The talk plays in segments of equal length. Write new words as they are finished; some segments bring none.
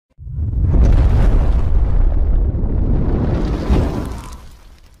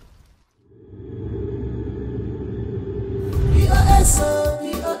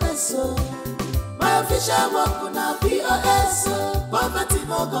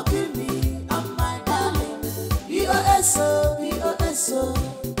go kill me, I'm my darling. POSO, POSO.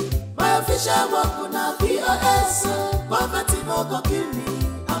 My official work na POSO. Poverty no go kill me,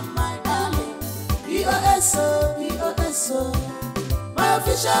 I'm my darling. POSO, POSO. My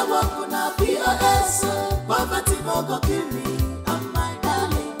official work na POSO. Poverty no go kill me, I'm my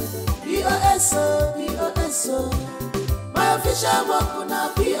darling. POSO, POSO. My official work na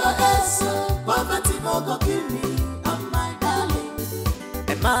POSO. Poverty no go kill me, I'm my darling.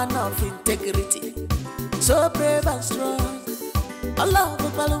 A man of integrity, so brave and strong. Allah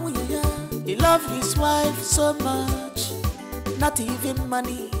he loved his wife so much. Not even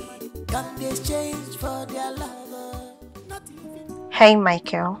money can be exchanged for their love. Not even... Hey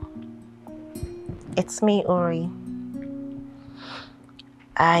Michael, it's me Uri.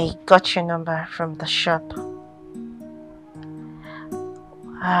 I got your number from the shop.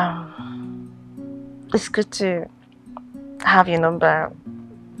 It's good to have your number.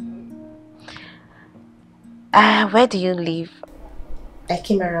 Where do you live? I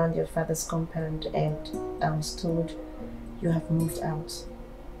came around your father's compound and I was told you have moved out.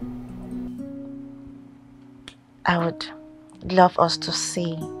 I would love us to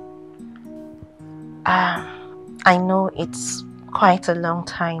see. I know it's quite a long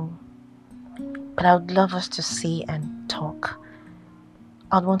time, but I would love us to see and talk.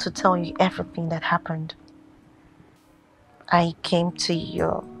 I'd want to tell you everything that happened. I came to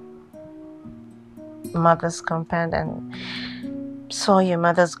your mother's compound and saw your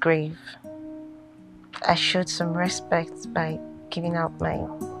mother's grave. I showed some respect by giving out my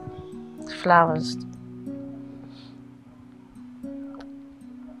flowers.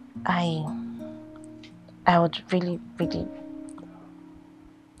 I would really, really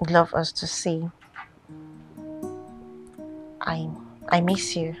love us to see. I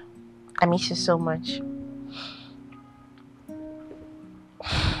miss you. I miss you so much.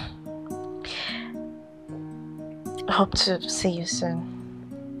 Hope to see you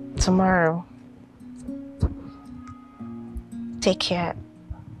soon. Tomorrow. Take care.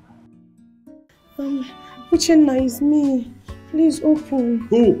 Uchenna, is me. Please open.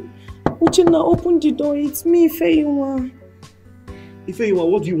 Who? Uchenna, open the door. It's me, Ifeyiwa. Ifeyiwa,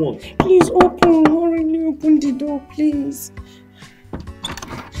 what do you want? Please open. Hurry, open the door, please.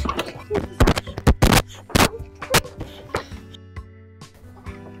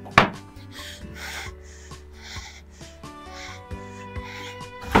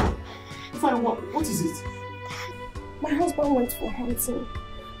 What is it? My husband went for hunting.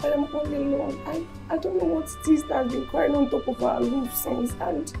 I am all alone. I don't know what it is that has been crying on top of our roof since,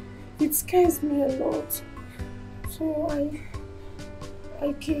 and it scares me a lot. So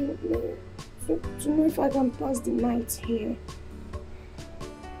I came to know if I can pass the night here.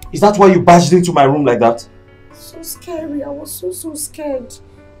 Is that why you barged into my room like that? So scary. I was so scared.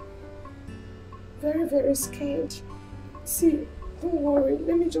 Very, very scared. See, don't worry,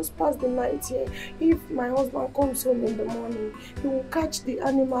 let me just pass the night here. If my husband comes home in the morning, he will catch the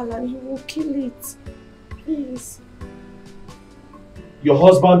animal and he will kill it. Please. Your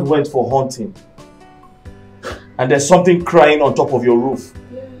husband went for hunting. And there's something crying on top of your roof.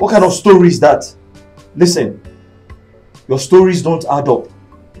 Yes. What kind of story is that? Listen, your stories don't add up.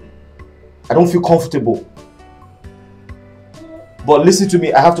 I don't feel comfortable. But listen to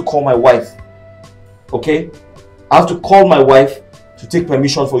me, I have to call my wife. Okay? I have to call my wife to take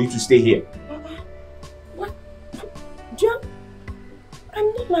permission for you to stay here. What? John,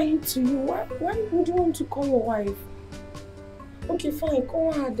 I'm not lying to you. Why would you want to call your wife? Okay, fine,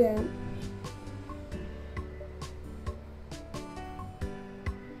 call her then.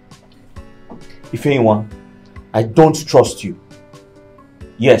 Ifeyiwa, I don't trust you.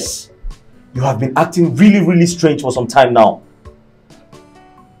 Yes, you have been acting really, really strange for some time now.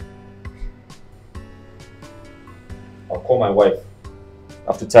 I'll call my wife.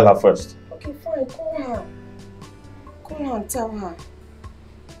 I have to tell her first. Okay, fine, call her. Call her and tell her.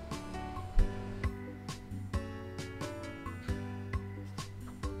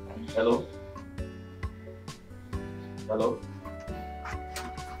 Hello? Hello?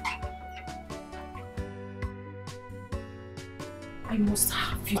 I must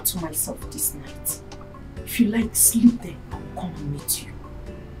have you to myself this night. If you like, sleep there. I'll come and meet you.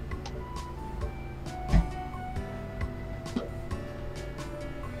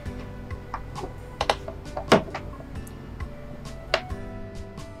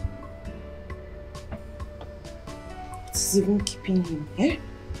 What's even keeping him, eh?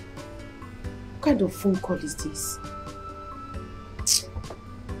 What kind of phone call is this?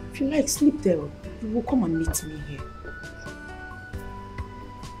 If you like, sleep there. You will come and meet me here.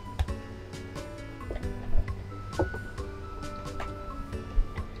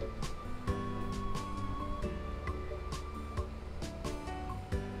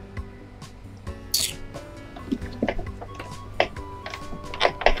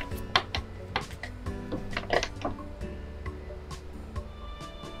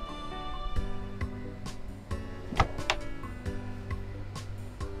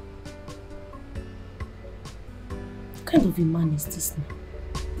 kind of a man is this now?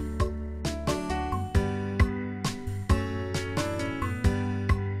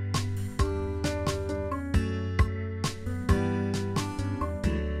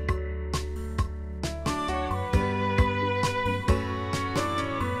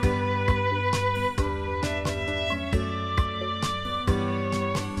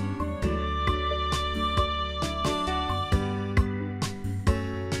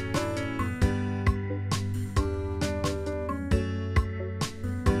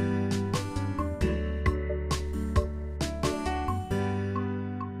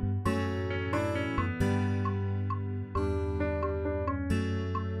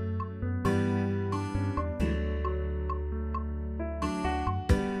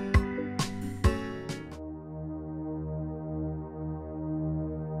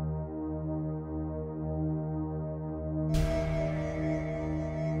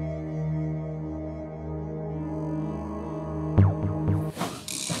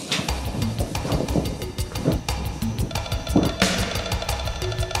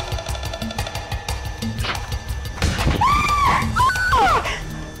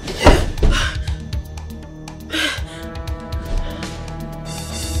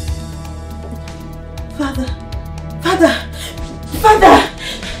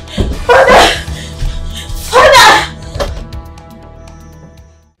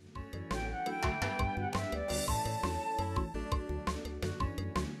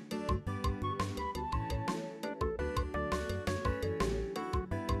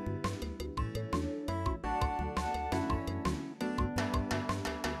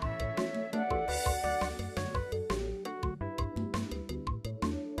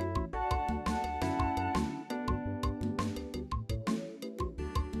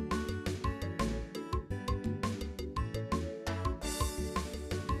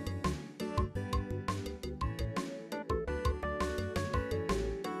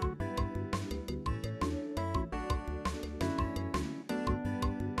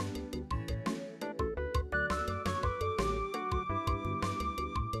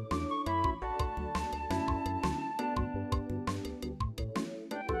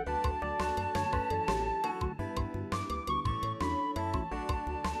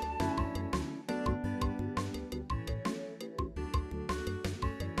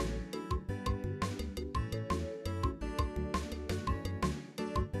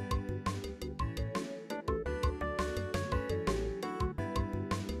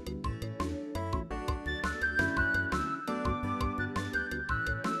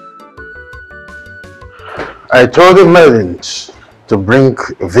 I told the maidens to bring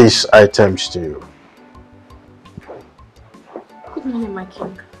these items to you. Good morning, my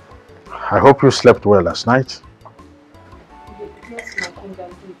king. I hope you slept well last night. Yes, my king, I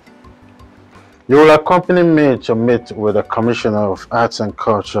did. You will accompany me to meet with the Commissioner of Arts and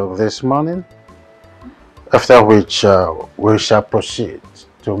Culture this morning, after which we shall proceed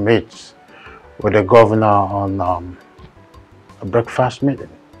to meet with the governor on a breakfast meeting.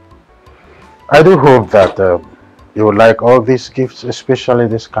 I do hope that you will like all these gifts, especially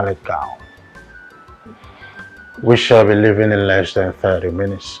this scarlet gown. We shall be leaving in less than 30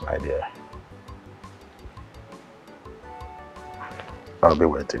 minutes, my dear. I'll be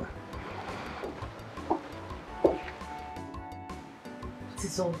waiting. What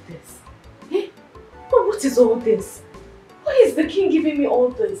is all this? Eh? What is all this? Why is the king giving me all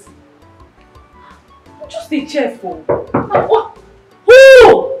this? I'm just a chef. What?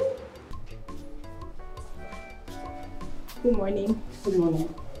 Who? Good morning. Good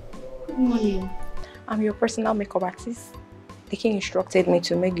morning. Good morning. I'm your personal makeup artist. The king instructed me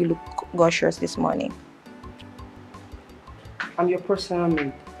to make you look gorgeous this morning. I'm your personal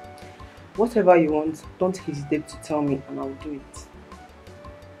maid. Whatever you want, don't hesitate to tell me and I'll do it.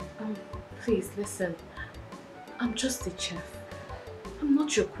 Please, listen. I'm just a chef. I'm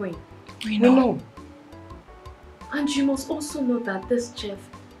not your queen. We know. And you must also know that this chef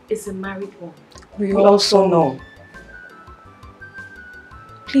is a married one. We also know.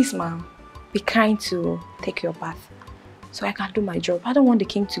 Please, ma'am, be kind to take your bath so I can do my job. I don't want the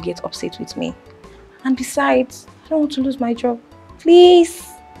king to get upset with me. And besides, I don't want to lose my job. Please.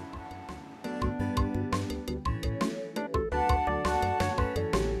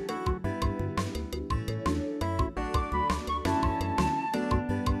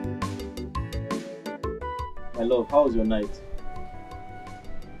 My love, how was your night?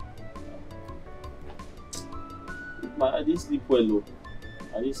 I didn't sleep well, though.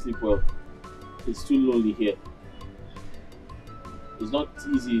 I didn't sleep well. It's too lonely here. It's not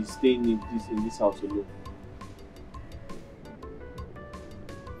easy staying in this house alone.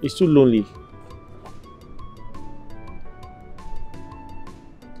 It's too lonely.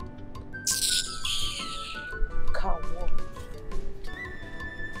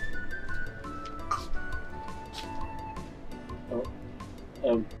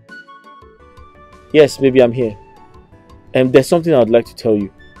 Um, yes, baby, I'm here. There's something I'd like to tell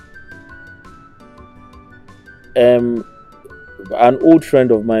you. An old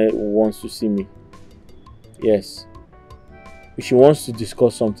friend of mine wants to see me. Yes. She wants to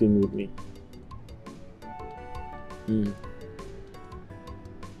discuss something with me.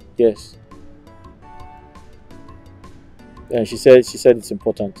 Yes. And she said it's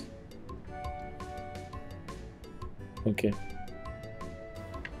important. Okay.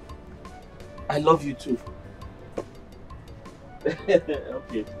 I love you too.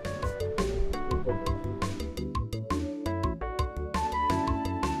 Okay.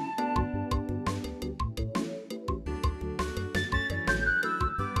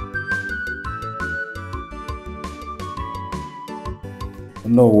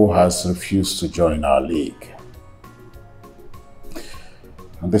 Nowo has refused to join our league.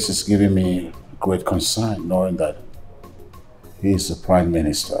 And this is giving me great concern, knowing that he is the Prime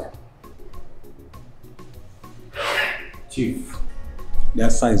Minister. Chief, the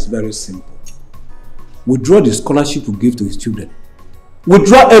answer is very simple. Withdraw the scholarship you give to his children.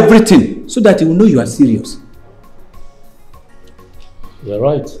 Withdraw everything so that he will know you are serious. You're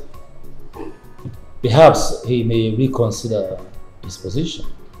right. Perhaps he may reconsider his position.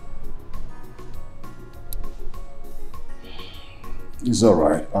 It's all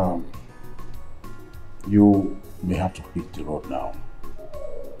right. You may have to hit the road now.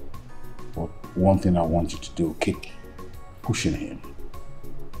 But one thing I want you to do, keep pushing him.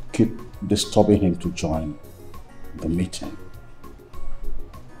 Keep disturbing him to join the meeting.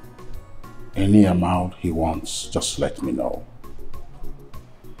 Any amount he wants, just let me know.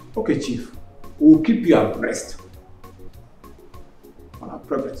 Okay, Chief. We'll keep you abreast on our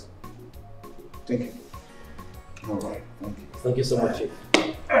progress. Thank you. All right, thank you. Thank you so much, Chief.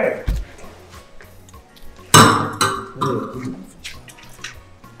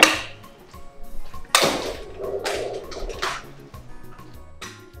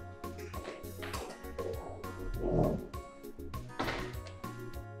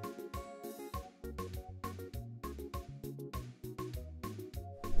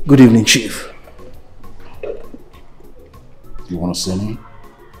 Good evening, Chief. You want to see me?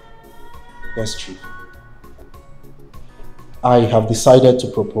 Yes, Chief. I have decided to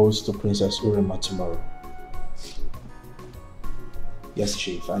propose to Princess Urema tomorrow. Yes,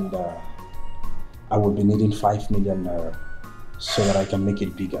 Chief, and I will be needing 5 million naira so that I can make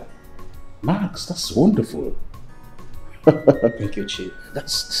it bigger. Max, that's wonderful. Thank you, Chief.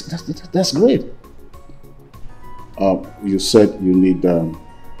 That's great. You said you need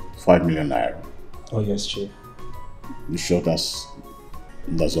 5 million naira. Oh yes, Chief. You sure that's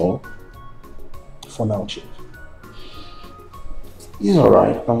all? For now, Chief. It's all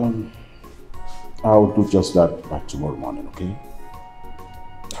right. I'll do just that by tomorrow morning, okay?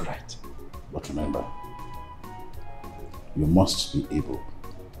 All right. But remember, you must be able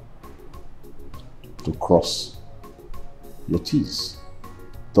to cross your T's,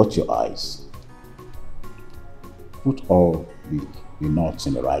 dot your I's, put all the knots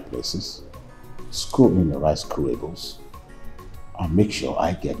in the right places, screw in the right screwables, and make sure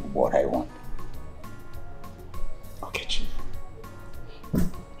I get what I want. Okay, Chief.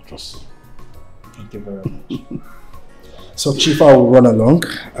 Trust me. Thank you very much. So, Chief, I will run along.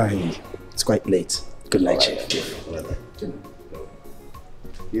 It's quite late. Good night, Chief. Good night.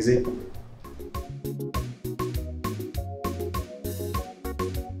 Easy.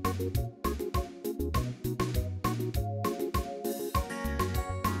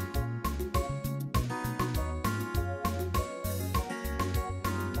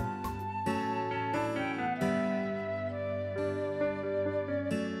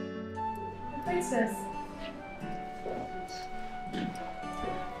 Princess.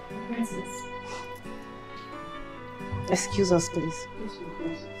 Princess. Excuse us, please.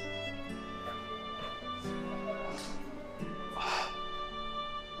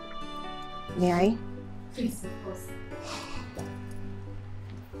 May I? Please, of course.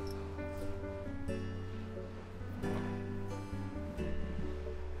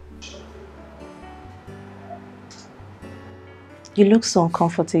 You look so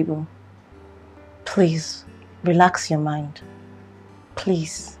uncomfortable. Please, relax your mind.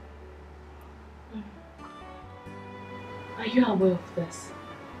 Please. Are you aware of this?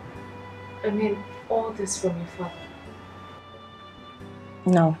 I mean, all this from your father.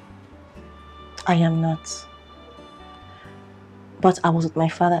 No, I am not. But I was with my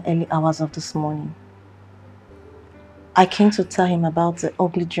father early hours of this morning. I came to tell him about the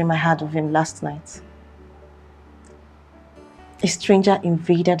ugly dream I had of him last night. A stranger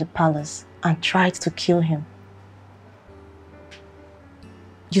invaded the palace and tried to kill him.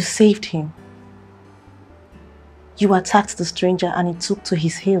 You saved him. You attacked the stranger and he took to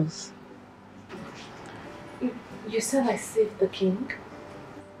his heels. You said I saved the king?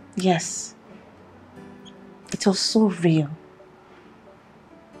 Yes. It was so real.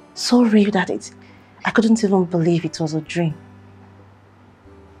 So real that I couldn't even believe it was a dream.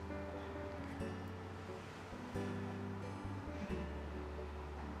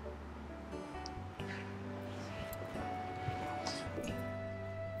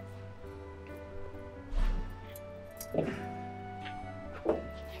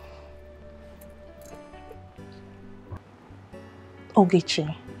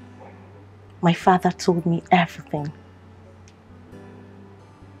 Ogechi, my father told me everything.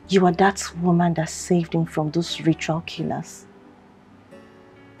 You are that woman that saved him from those ritual killers.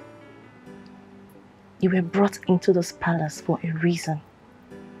 You were brought into this palace for a reason.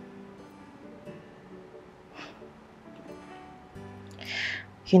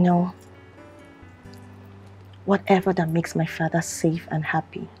 You know, whatever that makes my father safe and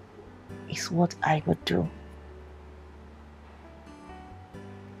happy is what I would do.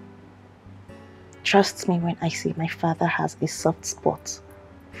 Trust me when I say my father has a soft spot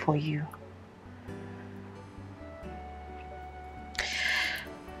for you.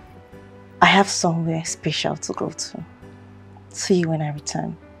 I have somewhere special to go to. See you when I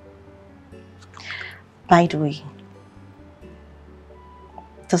return. By the way,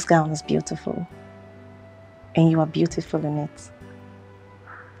 this gown is beautiful. And you are beautiful in it.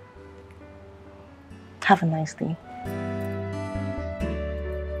 Have a nice day.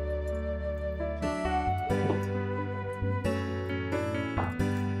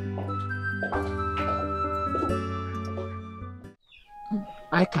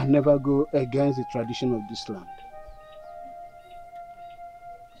 I can never go against the tradition of this land.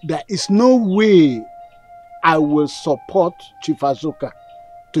 There is no way I will support Chief Azuka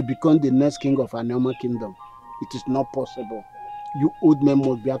to become the next king of Anoma Kingdom. It is not possible. You old men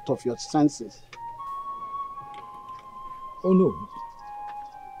must be out of your senses. Oh no.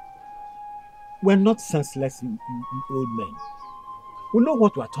 We're not senseless old men. We know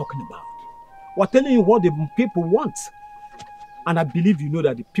what we're talking about. We're telling you what the people want. And I believe you know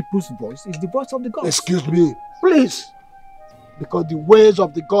that the people's voice is the voice of the gods. Excuse me, please. Because the ways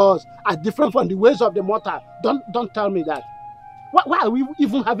of the gods are different from the ways of the mortal. Don't tell me that. Why are we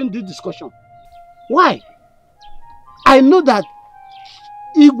even having this discussion? Why? I know that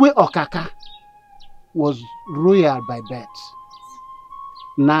Igwe Okaka was royal by birth.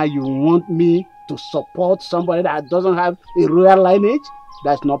 Now you want me to support somebody that doesn't have a royal lineage?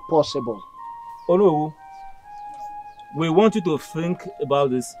 That's not possible. Oh no. We want you to think about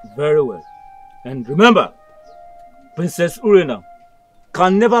this very well. And remember, Princess Urena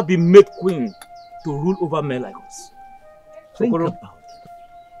can never be made queen to rule over men like us. Think about it.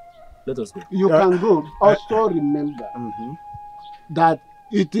 Let us go. You can go. Also remember that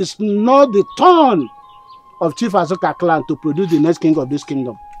it is not the turn of Chief Azuka clan to produce the next king of this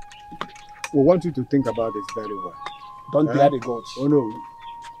kingdom. We want you to think about this very well. Don't dare the gods. Oh no.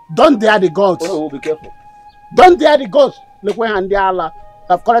 Don't dare the gods. Oh, be careful. Don't dare the gods. Look when Handi Allah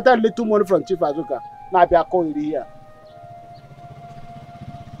have collected little money from Chief Azuka. Now they are calling here.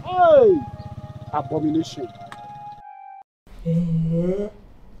 Hey! Abomination.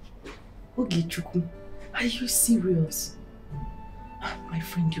 Ogechuku, are you serious? My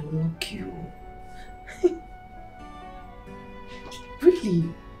friend, you're lucky.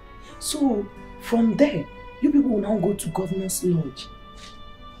 Really? So, from there, you people will now go to Governor's Lodge.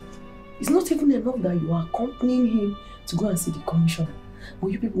 It's not even enough that you are accompanying him to go and see the commissioner. But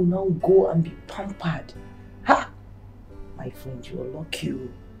you people will now go and be pampered. Ha! My friend, you're lucky.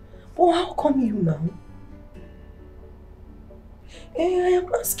 But how come you now? I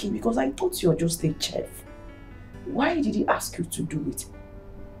am asking because I thought you're just a chef. Why did he ask you to do it?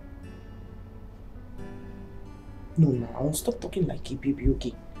 No, I'll stop talking like a baby,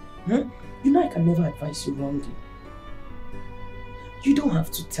 okay? You know I can never advise you wrongly. You don't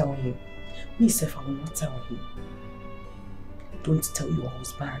have to tell him. Me, self, I will not tell him. Don't tell your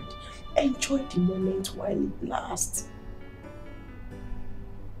husband. Enjoy the moment while it lasts.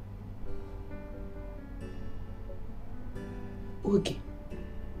 Okay.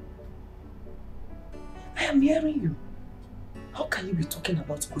 I am hearing you. How can you be talking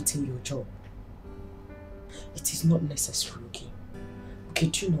about quitting your job? It is not necessary, okay? Okay,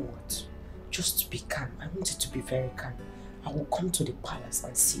 do you know what? Just be calm. I want you to be very calm. I will come to the palace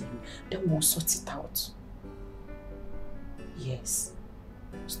and see you. Then we'll sort it out. Yes.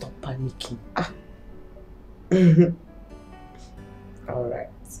 Stop panicking. Alright.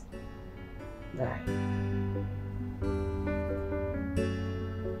 Bye.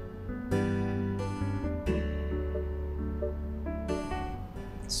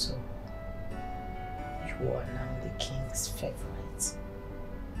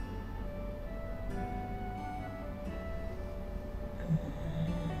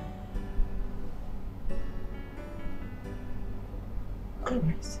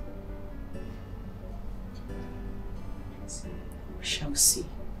 Alright. We shall see.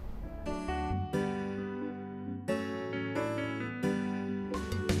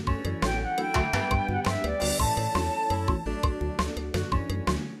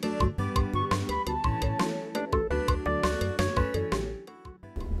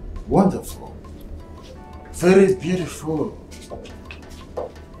 Wonderful. Very beautiful.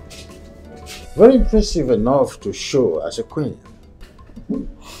 Very impressive enough to show as a queen.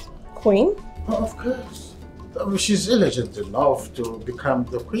 Queen? Oh, of course. She's elegant enough to become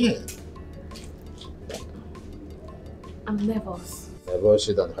the queen. I'm nervous. Nervous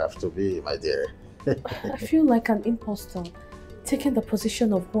you don't have to be, my dear. I feel like an imposter, taking the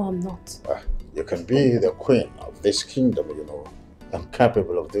position of who I'm not. You can be the queen of this kingdom, you know. I'm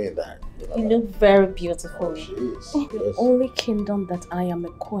capable of doing that. You look very beautiful. She is. The Yes. only kingdom that I am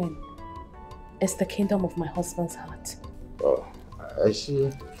a queen is the kingdom of my husband's heart. Oh, I see.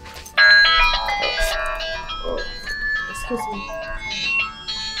 Oh. Excuse me.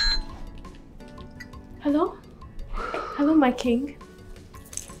 Hello? Hello, my king.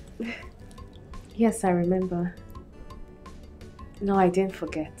 Yes, I remember. No, I didn't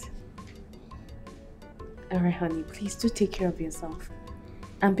forget. Alright, honey, please do take care of yourself.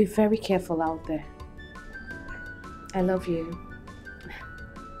 And be very careful out there. I love you.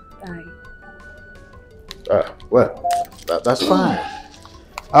 Bye. Well, that's fine.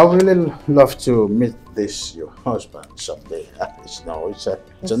 I would really love to meet your husband someday. It's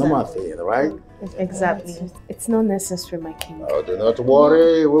a normal thing, right? Exactly. It's not necessary, my king. Oh, do not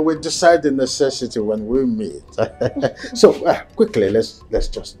worry. We will decide the necessity when we meet. So, quickly, let's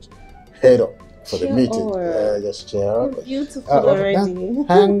just head up for the meeting. Just cheer up. You're beautiful already.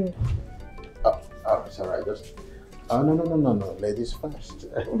 Hang. Oh, it's all right. Just. Oh, no. Ladies first.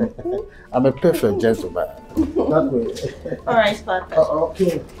 I'm a perfect gentleman. That way. All right, Father.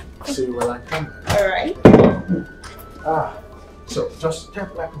 Okay. See you when I come. All right. So just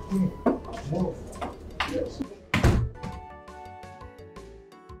step like a queen. Move. Yes.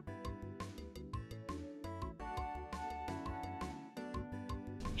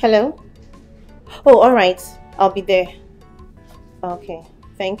 Hello? Oh, all right. I'll be there. Okay.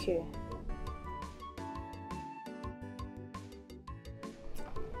 Thank you.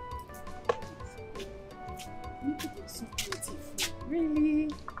 So beautiful. Really?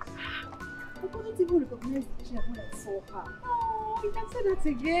 I couldn't even recognize the chair when I saw her. Oh, you can say that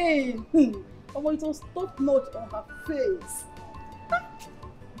again. Oh, it was top notch on her face.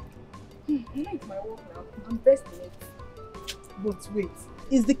 It's my work now. I'm best in it. But wait,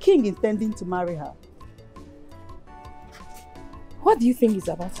 is the king intending to marry her? What do you think is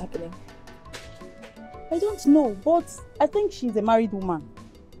about happening? I don't know, but I think she's a married woman.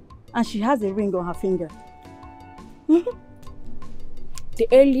 And she has a ring on her finger. The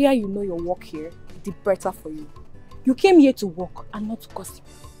earlier you know your work here, the better for you. You came here to work and not to gossip.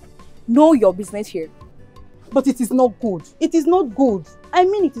 Know your business here. But it is not good. It is not good. I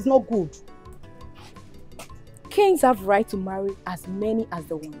mean, it is not good. Kings have right to marry as many as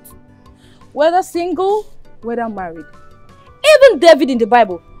they want. Whether single, whether married. Even David in the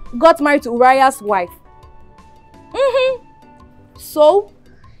Bible got married to Uriah's wife. So,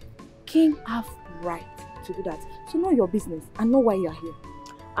 king have right to do that. So know your business and know why you are here.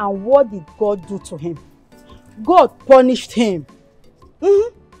 And what did God do to him? God punished him.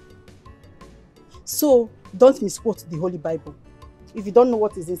 So don't misquote the Holy Bible. If you don't know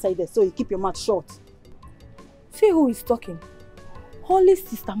what is inside there, so you keep your mouth shut. See who is talking. Holy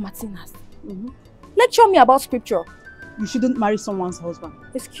Sister Martinez. Lecture me about scripture. You shouldn't marry someone's husband.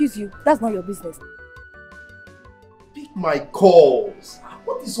 Excuse you, that's not your business. Pick my calls.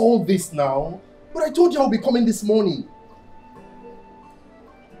 What is all this now? But I told you I'll be coming this morning.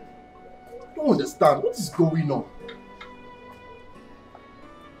 I don't understand. What is going on?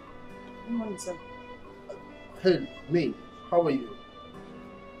 Good morning, sir. Hey, May, how are you?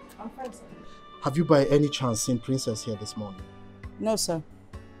 I'm fine, sir. Have you by any chance seen Princess here this morning? No, sir.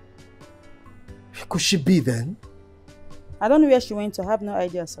 Could she be then? I don't know where she went to. I have no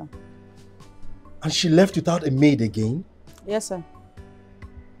idea, sir. And she left without a maid again? Yes, sir.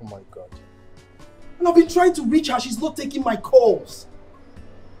 Oh my God. And I've been trying to reach her. She's not taking my calls.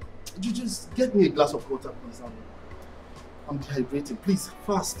 You just get me a glass of water, please. I'm dehydrated. Please,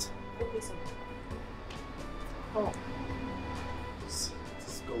 fast. Okay, sir. Oh. What is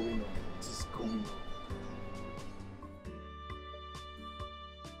going on? What is going on?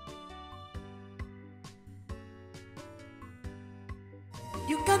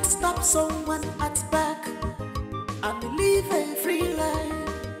 You can't stop someone at back and live a free life.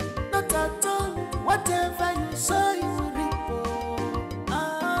 Not at all. Whatever you sow, you will reap.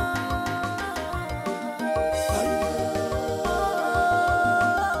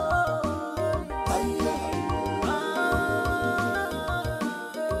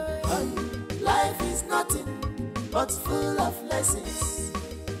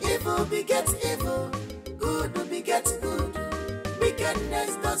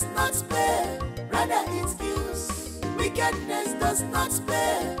 Wickedness does not spare, rather it kills. Wickedness does not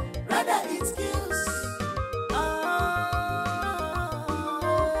spare, rather it kills.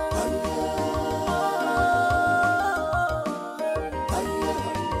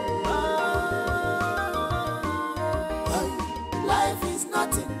 Life is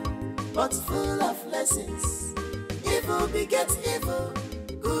nothing but full of lessons. Evil begets evil,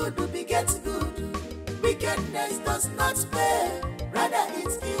 good begets good. Wickedness does not spare, rather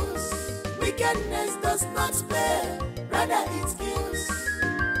it kills. Wickedness does not spare, rather it kills.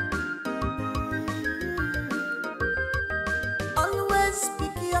 Always be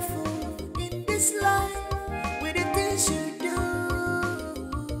careful in this life with the things you do,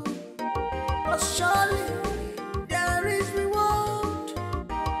 'cause surely